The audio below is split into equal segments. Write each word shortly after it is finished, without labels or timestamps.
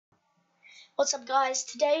What's up, guys?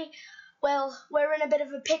 Today, well, we're in a bit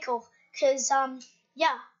of a pickle because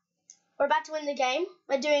yeah, we're about to win the game.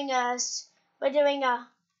 We're doing a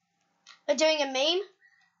meme,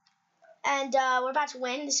 and we're about to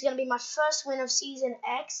win. This is gonna be my first win of season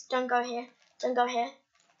X. Don't go here. Don't go here.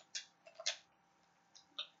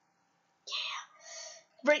 Yeah.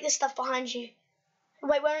 Break this stuff behind you.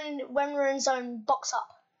 Wait, when we're in zone, box up.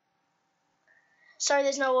 Sorry,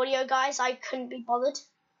 there's no audio, guys. I couldn't be bothered.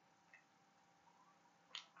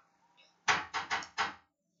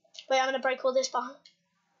 Wait, I'm gonna break all this behind.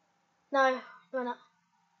 No, we're not.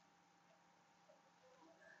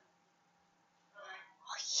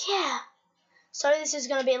 Oh yeah. Sorry, this is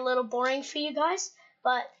gonna be a little boring for you guys,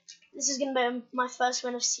 but this is gonna be my first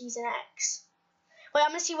win of season X. Wait,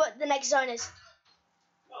 I'm gonna see what the next zone is.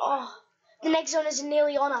 Oh, the next zone is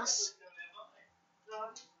nearly on us.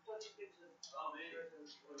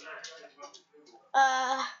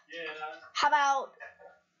 How about?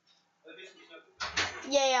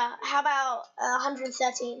 Yeah. How about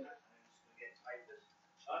 113?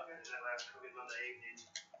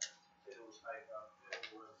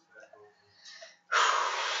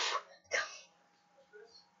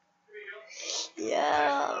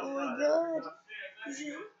 Yeah. Oh my God.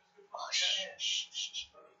 Oh, shh.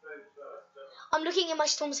 I'm looking at my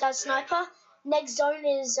Storm Scout sniper. Next zone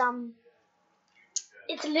is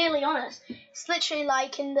it's literally on us. It's literally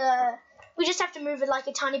like in the. We just have to move it like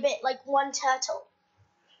a tiny bit, like one turtle.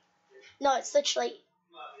 No, it's literally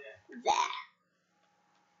there.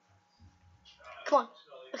 Come on.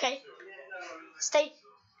 Okay. Stay.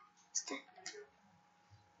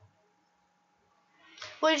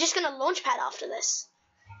 We're just gonna launch pad after this.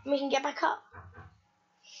 And we can get back up.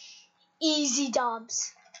 Easy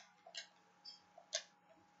dubs.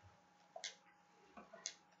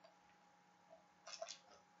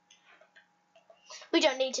 We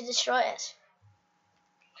don't need to destroy it.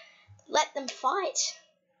 Let them fight.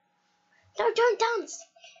 No, don't dance.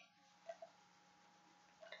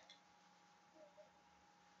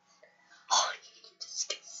 Oh, you're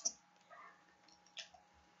disgusting.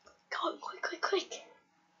 Go, quick.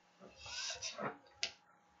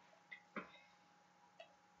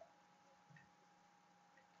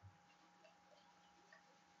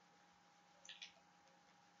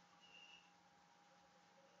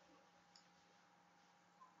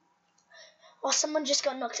 Oh, someone just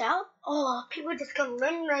got knocked out. Oh, people just got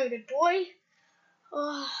eliminated, boy.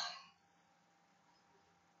 Oh.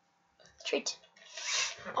 Treat.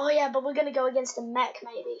 Oh yeah, but we're gonna go against a mech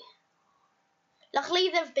maybe. Luckily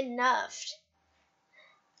they've been nerfed.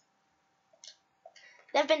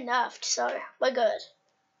 They've been nerfed, so we're good.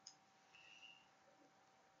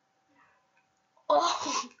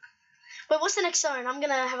 Oh. Wait, what's the next zone? I'm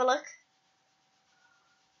gonna have a look.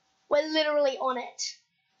 We're literally on it.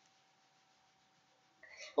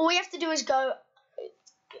 All we have to do is go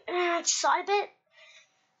side a bit.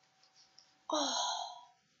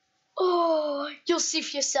 Oh, you'll see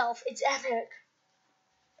for yourself. It's epic.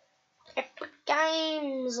 Epic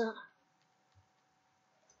games.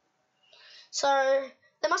 So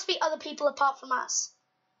there must be other people apart from us.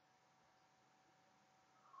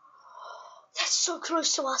 That's so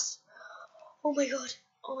close to us. Oh my god.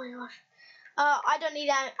 Oh my gosh. I don't need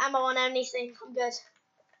ammo on anything. I'm good.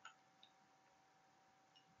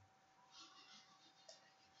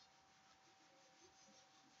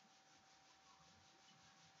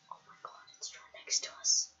 Oh my god, it's right next to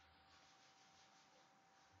us.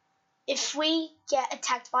 If we get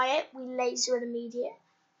attacked by it, we laser it immediate.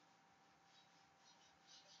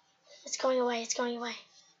 It's going away. It's going away.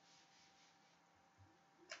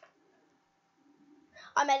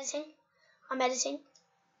 I'm editing.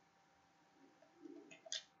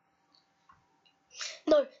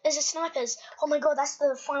 No, there's a snipers. Oh my god, that's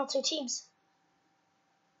the final two teams.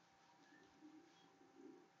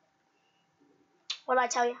 What did I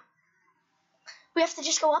tell you? We have to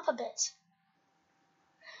just go up a bit.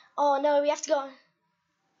 Oh no, we have to go.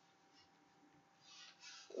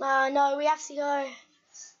 No, we have to go.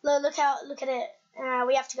 Look at it.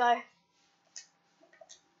 We have to go.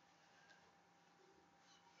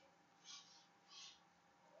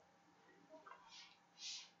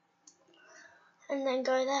 And then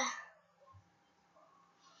go there.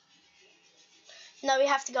 No, we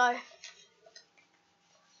have to go.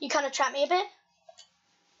 You kind of trapped me a bit.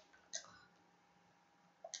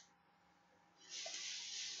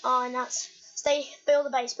 Oh, nuts. Stay, build the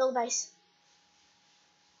base.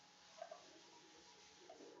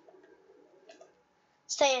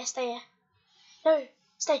 Stay here. No,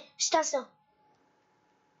 stay, stand still.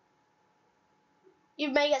 You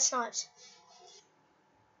may get sniped.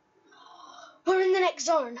 We're in the next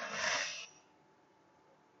zone.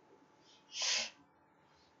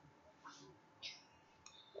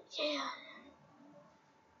 Yeah.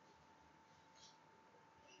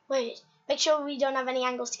 Wait, make sure we don't have any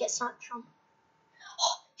angles to get sniped from.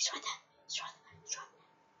 Oh, he's right there. He's right there. He's right there.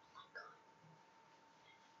 Oh my god.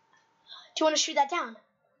 Do you want to shoot that down?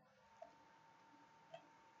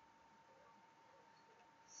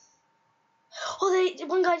 Oh,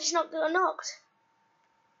 one guy just got knocked.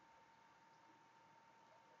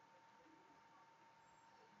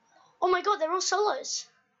 Oh my god, they're all solos.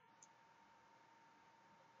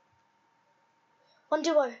 One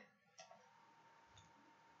duo.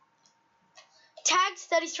 Tagged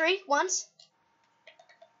 33 once.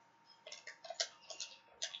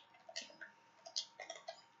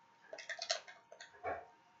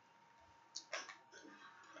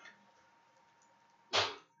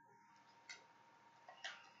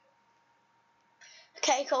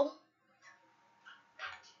 Okay, cool.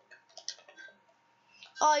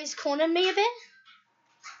 Oh, he's cornered me a bit.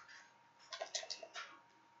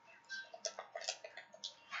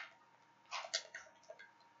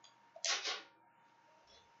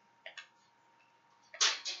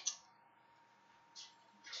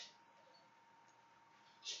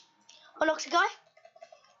 I knocked a guy.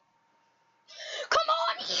 Come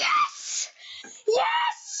on, yes!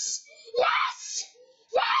 Yes! Yes!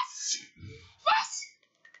 Yes! Yes!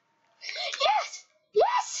 Yes!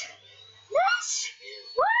 Yes! Yes!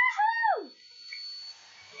 Woohoo!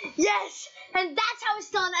 Yes! And that's how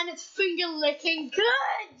it's done, and it's finger licking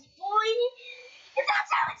good, boy! And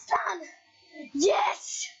that's how it's done!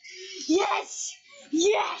 Yes! Yes!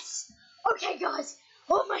 Yes! Okay, guys.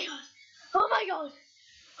 Oh my god. Oh my god.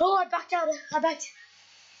 Oh, I backed out. I backed.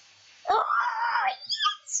 Oh,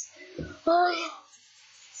 yes! Oh, yes!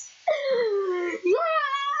 Yes!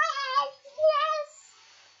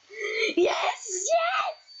 Yes!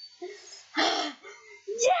 Yes!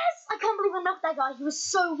 Yes! I can't believe I knocked that guy. He was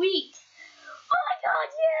so weak. Oh my god,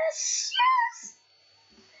 yes! Yes!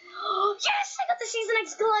 Oh, yes! I got the Season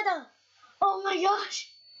X glider. Oh my gosh.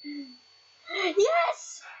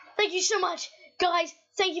 Yes! Thank you so much. Guys,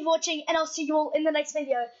 thank you for watching, and I'll see you all in the next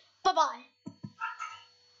video. Bye-bye.